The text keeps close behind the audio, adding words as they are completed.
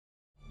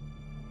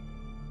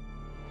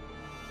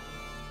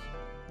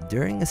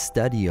During a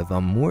study of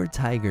Amur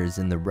tigers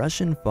in the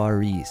Russian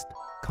Far East,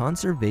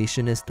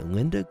 conservationist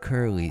Linda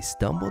Kerley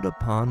stumbled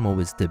upon what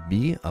was to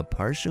be a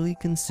partially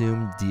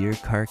consumed deer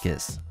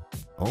carcass.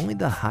 Only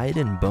the hide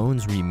and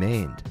bones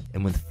remained,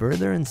 and with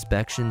further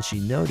inspection she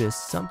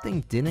noticed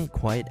something didn't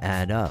quite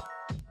add up.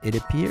 It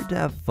appeared to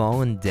have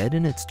fallen dead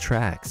in its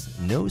tracks,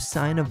 no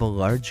sign of a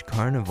large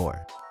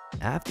carnivore.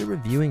 After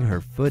reviewing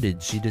her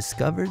footage, she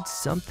discovered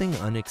something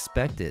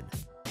unexpected: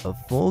 a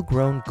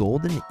full-grown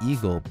golden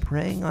eagle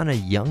preying on a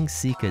young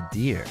Sika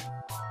deer.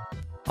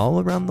 All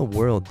around the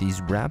world,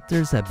 these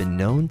raptors have been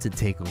known to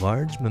take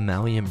large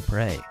mammalian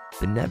prey,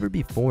 but never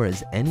before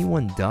has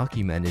anyone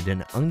documented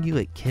an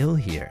ungulate kill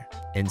here,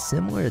 and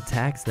similar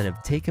attacks that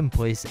have taken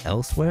place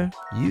elsewhere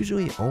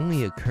usually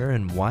only occur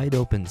in wide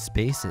open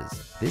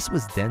spaces. This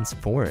was dense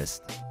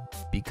forest.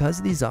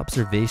 Because these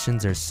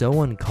observations are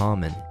so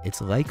uncommon,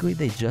 it's likely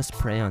they just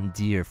prey on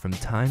deer from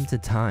time to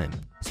time,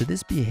 so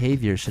this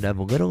behavior should have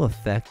little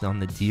effect on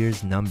the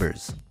deer's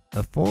numbers.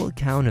 A full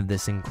account of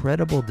this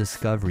incredible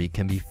discovery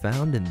can be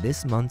found in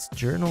this month's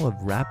Journal of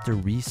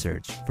Raptor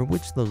Research, for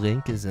which the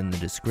link is in the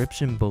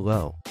description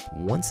below.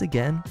 Once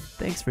again,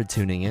 thanks for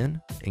tuning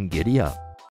in, and giddy up.